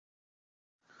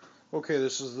Okay,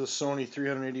 this is the Sony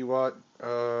 380 watt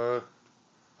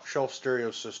shelf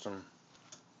stereo system.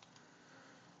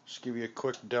 Just give you a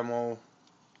quick demo.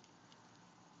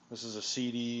 This is a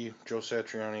CD, Joe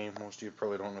Satriani. Most of you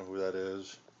probably don't know who that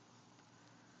is.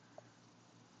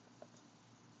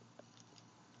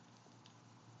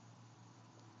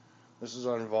 This is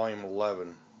on volume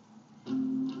 11.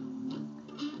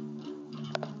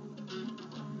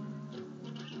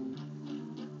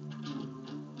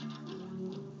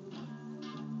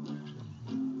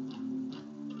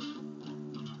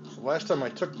 So last time I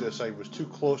took this, I was too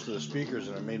close to the speakers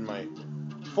and it made my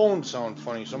phone sound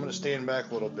funny, so I'm going to stand back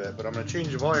a little bit, but I'm going to change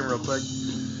the volume real quick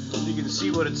so you can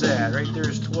see what it's at. Right there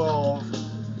is 12.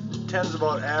 10's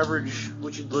about average,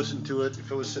 what you'd listen to it if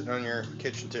it was sitting on your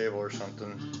kitchen table or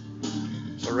something.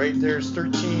 So right there's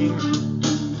 13,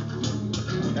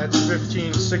 that's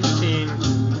 15, 16,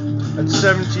 that's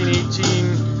 17,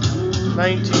 18,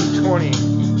 19, 20.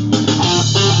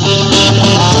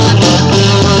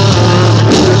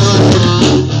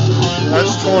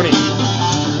 That's 20.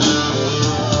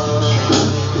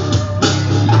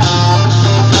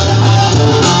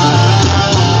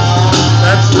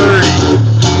 That's 30.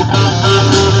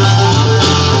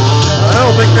 I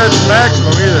don't think that's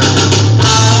maximum either.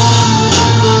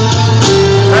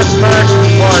 That's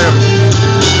maximum volume.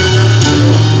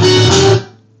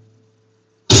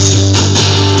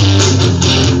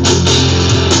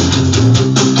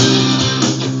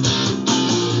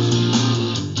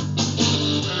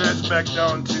 And that's back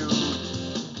down to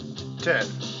 10.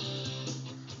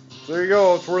 So there you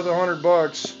go, it's worth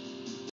 $100.